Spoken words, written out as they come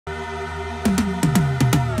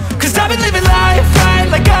been living life right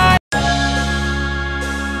like I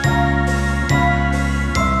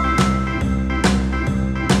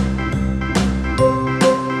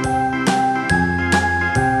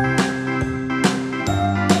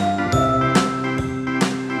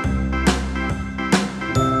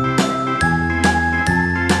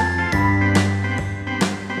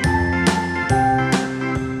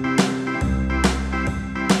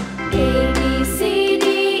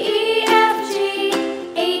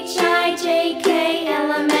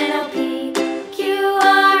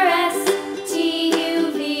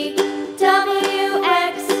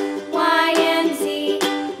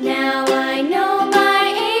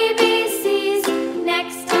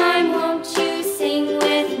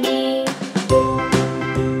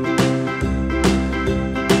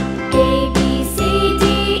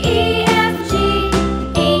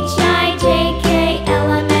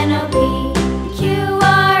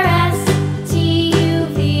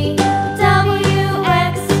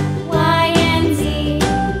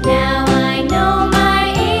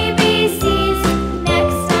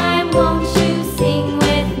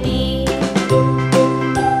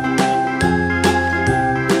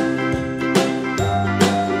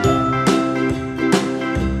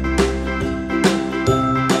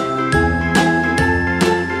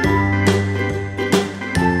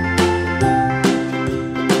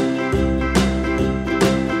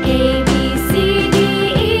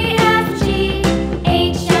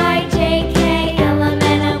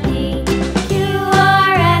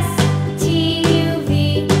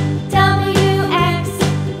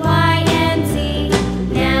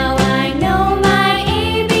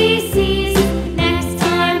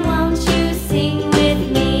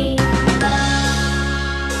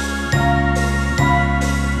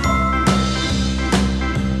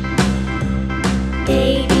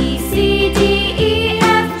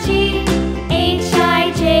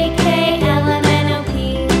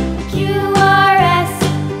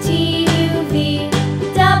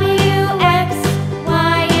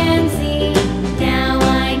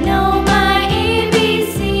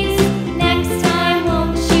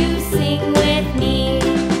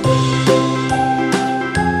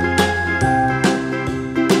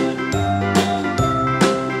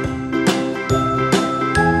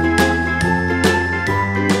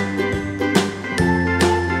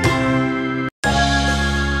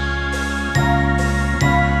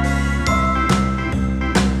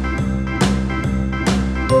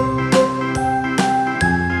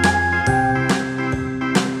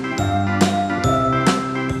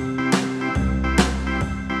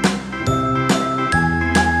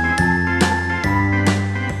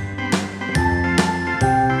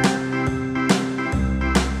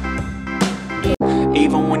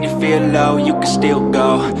Even when you feel low, you can still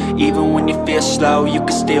go. Even when you feel slow, you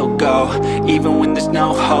can still go. Even when there's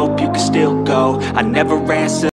no hope, you can still go. I never answer